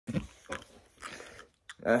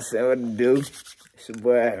I said what to do. It's your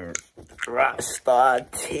boy Rockstar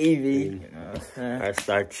TV. You know what I'm saying?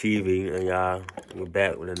 Rockstar TV, and y'all, we're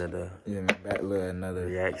back with another. Yeah, back with another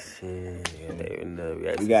reaction.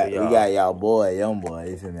 We got y'all boy,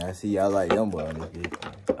 Youngboy. You feel me? I see y'all like Youngboy on this bitch.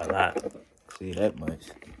 A lot. See that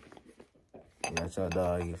much. You got your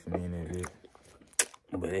dog, you feel me, in that bitch.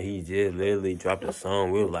 But then he just literally dropped a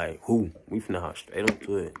song. We were like, who? We finna hop straight up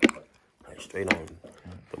to it. Like, straight on.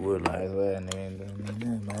 But we were like, might as well,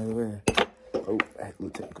 nigga. Might as well. Oh, I had a little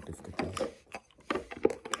technical difficulties.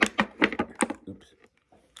 Oops.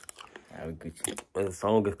 I would get you. But the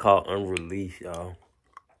song is called Unreleased, y'all.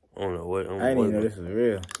 I don't know what. I didn't even know this was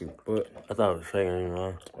real. But I thought it was fake, you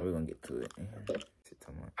know. We're gonna get to it. Yeah, bro.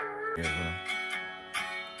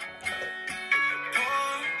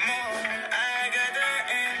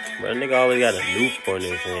 Bro, nigga always got a loop on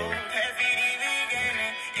this thing.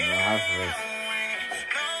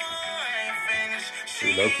 She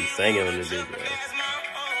low-key singing on this bitch, bro.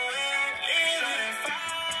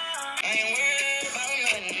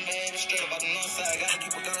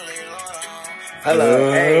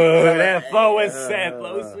 Hello, hey. That flow was sad.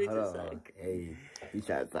 Flow switch is so crazy. He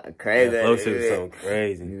trying to talk crazy. That flow switch is so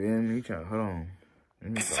crazy. You feel me? He trying to, hold on.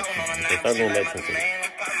 Start going back to it.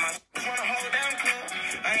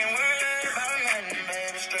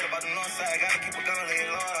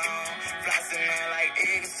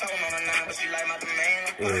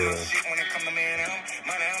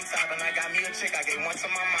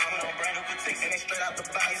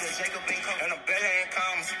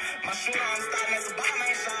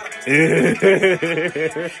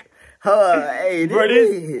 Hold on, hey,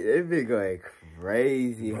 this been going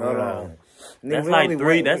crazy. Hold on. That's like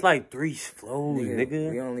three. That's like three flows,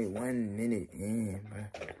 nigga. We only 1 minute in, bro.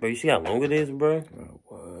 Bro, you see how long it is, bro? Bro,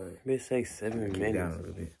 what? Bitch say 7 minutes. Down a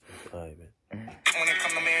little bit. All right, man. When it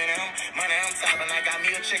come to me and him, money I'm top and I got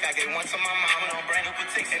me a chick. I gave one to my mama on brand new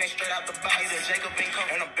boutiques and they straight out the box. The Jacob and Co.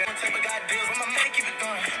 And a bit type of got deals, but my money keep it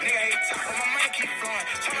going. Nigga hate top, but my money keep flowing.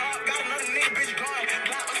 Turn up, got another nigga bitch going.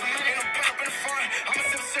 Glock with some money in the pump in the front. I'ma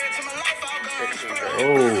sip serious till my life all gone.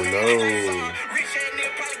 Oh no. Rich ass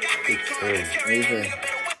nigga probably got big guns. Carry a nigga better way.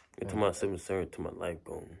 Get to my 7 to my life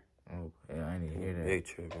going. Oh, yeah, I need to hear that. Big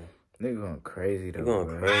tripping. Nigga going crazy though. They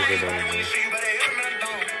going crazy though, man.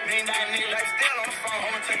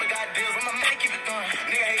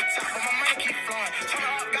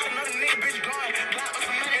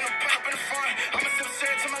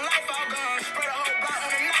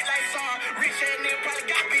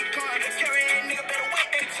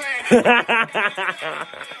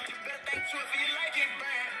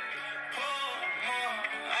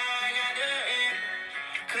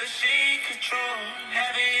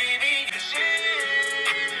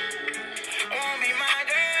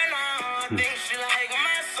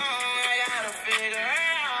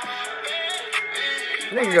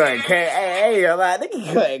 Nigga going crazy. Hey, yo, like,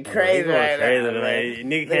 nigga going crazy right now. Like,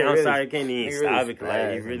 nigga can't, I'm sorry, can't even stop it.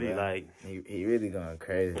 Like, he really, like... He really going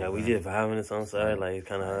crazy. Yeah, we just vibing this on side, like, it's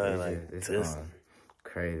kind of hard, like, it's going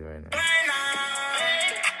crazy right now.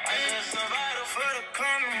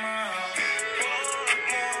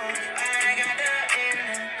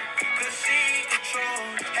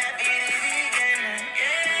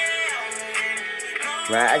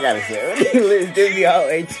 Right, I gotta say, let's do me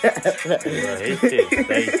always chat. His shit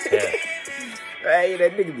stay chat. Right,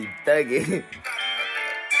 that nigga be thugging.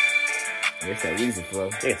 What's that Weezy flow?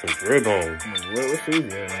 They got some drip on. What's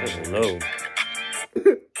Weezy on? I don't know.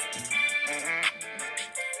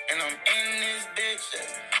 And I'm in this bitch.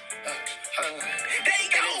 There you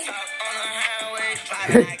go. On the highway,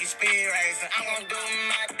 driving like it's speed racing. I'm gonna do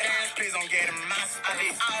my dance, please don't get in my space. I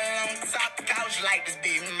be all on top couch like this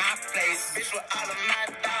be my place. Bitch with all of my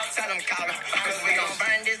dogs, tell them call them. Cause we gon'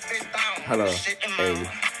 burn this bitch down. Hello.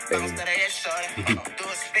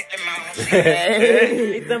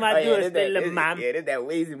 Hey. He talking about do a still mom. Yeah, this that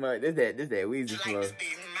Weezy mode. This that Weezy flow.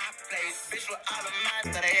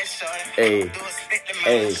 Hey.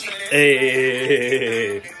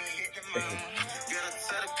 Hey.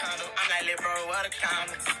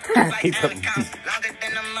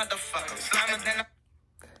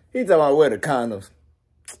 He talking about wear the condoms.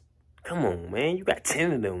 Come on, man. You got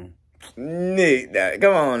 10 of them. Nick, nah,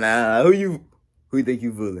 come on now. Who you think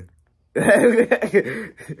you fooling? It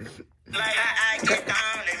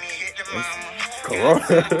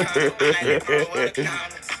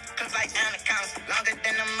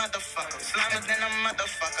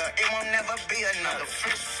won't never be another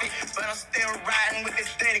fresh fit, but I'm still riding with this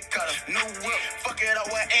steady cutter. New whip, fuck it up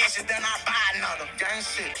with ashes, then I buy another. Gang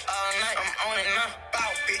shit, all night, I'm on it now.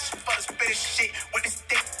 Bow bitch, for the spit shit with the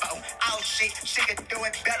stick phone. All shit, she could do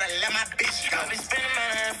it better let my bitch go. Be spending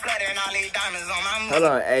money and flooding all these diamonds on my move. Hold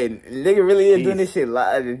on, hey, nigga really is doing this shit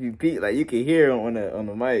live. If you peek, like you can hear him on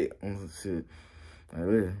the mic on some shit. Like,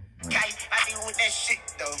 really. Okay, I be with that shit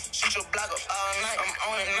though. Shoot your block up all night.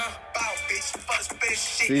 I'm on it now. Bow bitch, for the spit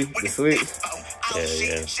shit. See, with the switch.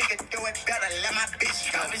 Yeah. She can do it better. Let my bitch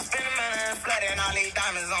go. Be spending money and flooding all these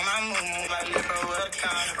diamonds on my move. Like liver with a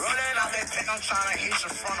con. Rolling out that tech, I'm trying to hit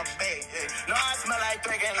you from the bed. Yeah. No, I smell like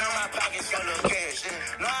drinking in my pockets full of cash.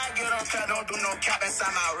 Yeah. No, I get on trap, don't do no cap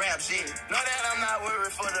inside my rap shit. Know that I'm not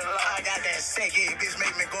worried for the law. I got that sick head, bitch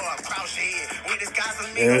make me go across your head. With this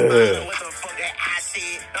gossip nigga, what the fuck that I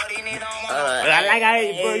said? No, these niggas don't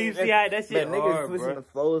want bro, you see how that shit niggas hard, switching bro. the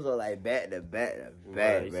flows are like back to back to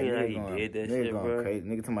back, You bro. see how Nigga he going, did that nigga shit, going bro? crazy.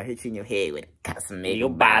 Nigga talking about hit you in your head with a Casamigos. Your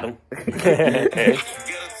bottom. Get her to the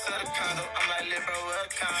condo, I'm like, live bro, with a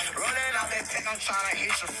condo. Rolling out that tech, I'm trying to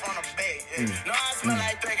hit you from the bed. Yeah. No, I smell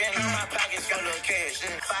like drinking in my pockets full of cash.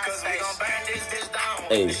 Yeah. Cause we gon' burn this down.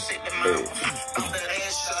 Hey, This shit the mouth. I'm the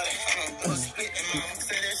head shot. Go split the mouth.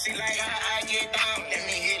 Say that she like how I get down. Let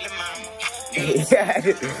me hit the mouth. that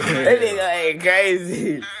nigga ain't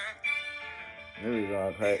crazy. Nigga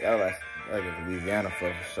going crazy. I was like Louisiana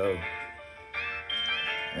for sure.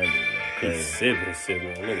 That nigga going He's crazy.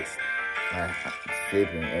 sipping, niggas.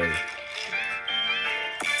 Sipping, hey.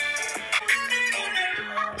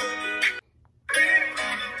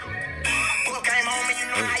 Book came home and you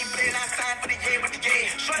know how you play. I signed for the year with the game.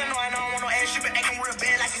 Shorty know I don't want no ass. She been acting real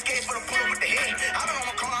bad like she scared for the pull with the head. I been on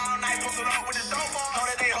my corner all night, posted up with the dope ball. Know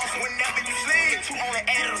that they hustle whenever you sleep. Two on the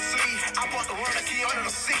end of the sleeve. I bought the runner key under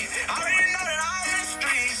the seat. I already know that I'm in the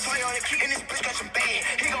streets. Toy on the key and this bitch got your bag.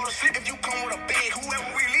 He go to sleep if you come with a bag. Whoever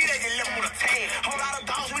we leave, they get left with a tag. Whole lot of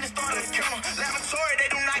dogs, we just started a killer. Laboratory, they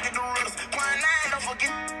do not get the riddles. Grind 9, don't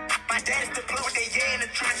forget. My dad's the plug with that yeah in the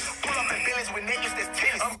trench. Pull up in feelings with niggas that's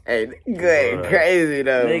tennis. Hey, good, crazy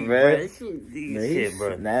though, Nigga, bro. this Man, shit,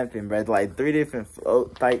 bro. Snapping, bro. Like three different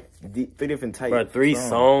types, Bro, 3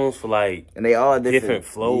 songs for like and they all different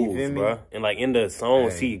flows, you feel me? bro. And like in the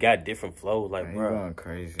songs, Hey. he got different flows, like, Man, bro. you going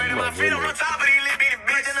crazy. My feet on top of these little bitty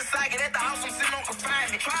bitch in the socket at the house. I'm sitting on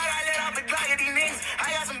confinement. Try to let off the Glock at these niggas. I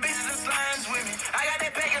got some bitches and slimes with me. I got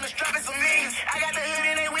that pack and the strap and some means. I got the hood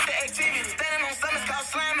and they with the activity. Standing on something called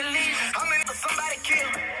slime and leave. I'm in for somebody kill.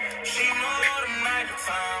 She know the night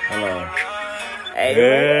time. Hello. Hey,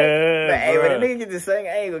 Yeah, hey, when bro. the nigga get to sing, I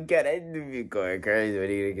ain't gonna get that. Dude be going crazy when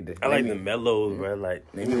he get to I like the mellows, bro. Like,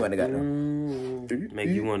 Make me wanna go. Make make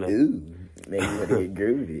you wanna. Make me wanna get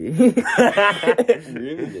groovy.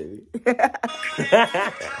 Groovy.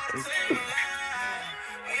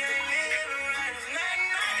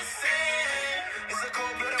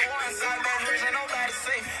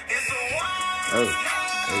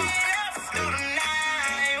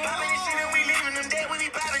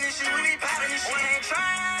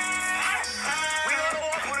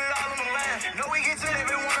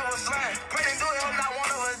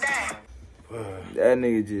 That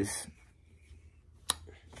nigga just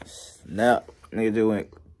snap. Nigga just went.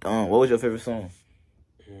 What was your favorite song?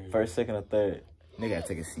 First, second, or third? Nigga gotta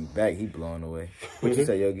take a seat back. He blowing away. What you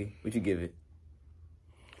say, Yogi? What you give it?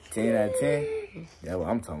 10 out of 10? Yeah, what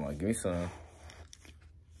I'm talking about. Give me some.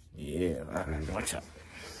 Yeah, all right, watch out.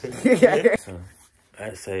 So,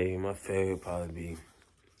 I'd say my favorite would probably be.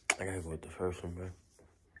 I gotta go with the first one, bro.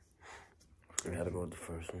 I gotta go with the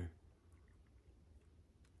first one.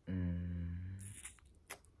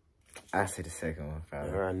 I say the second one,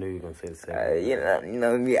 probably. I knew you were gonna say the second. You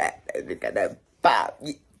know me. I got that pop.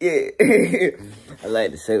 Yeah. I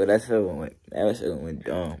like the second. That second one went. That second one went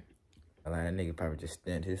dumb. I like that nigga probably just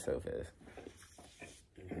stamped himself as.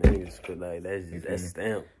 Niggas could like that's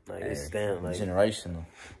stamp. Like it's stamp. Like generational.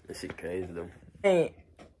 that shit crazy though. I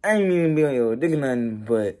ain't even be on your dick or nothing,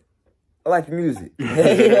 but I like the music.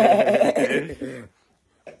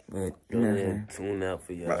 But you know what I'm saying? Tune out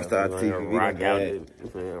for y'all. Rockstar TV, we rock done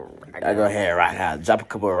out. I go ahead and rock out. Drop a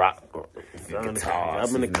couple of rock guitars.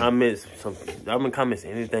 I'm in the comments. I'm in the comments.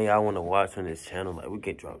 Anything I want to watch on this channel, like we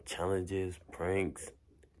can drop challenges, pranks,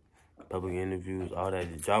 public interviews, all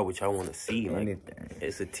that. Just drop what y'all want to see. Like Anything.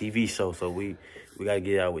 it's a TV show, so we gotta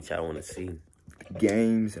get out what y'all want to see.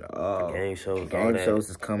 Games and all. Game shows. Game all that. shows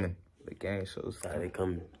is coming. The game shows. How they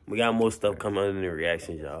come. We got more stuff coming under the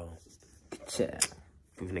reactions, y'all. Yeah.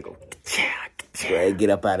 We finna go. Get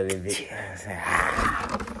up out of this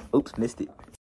bitch. Oops, missed it.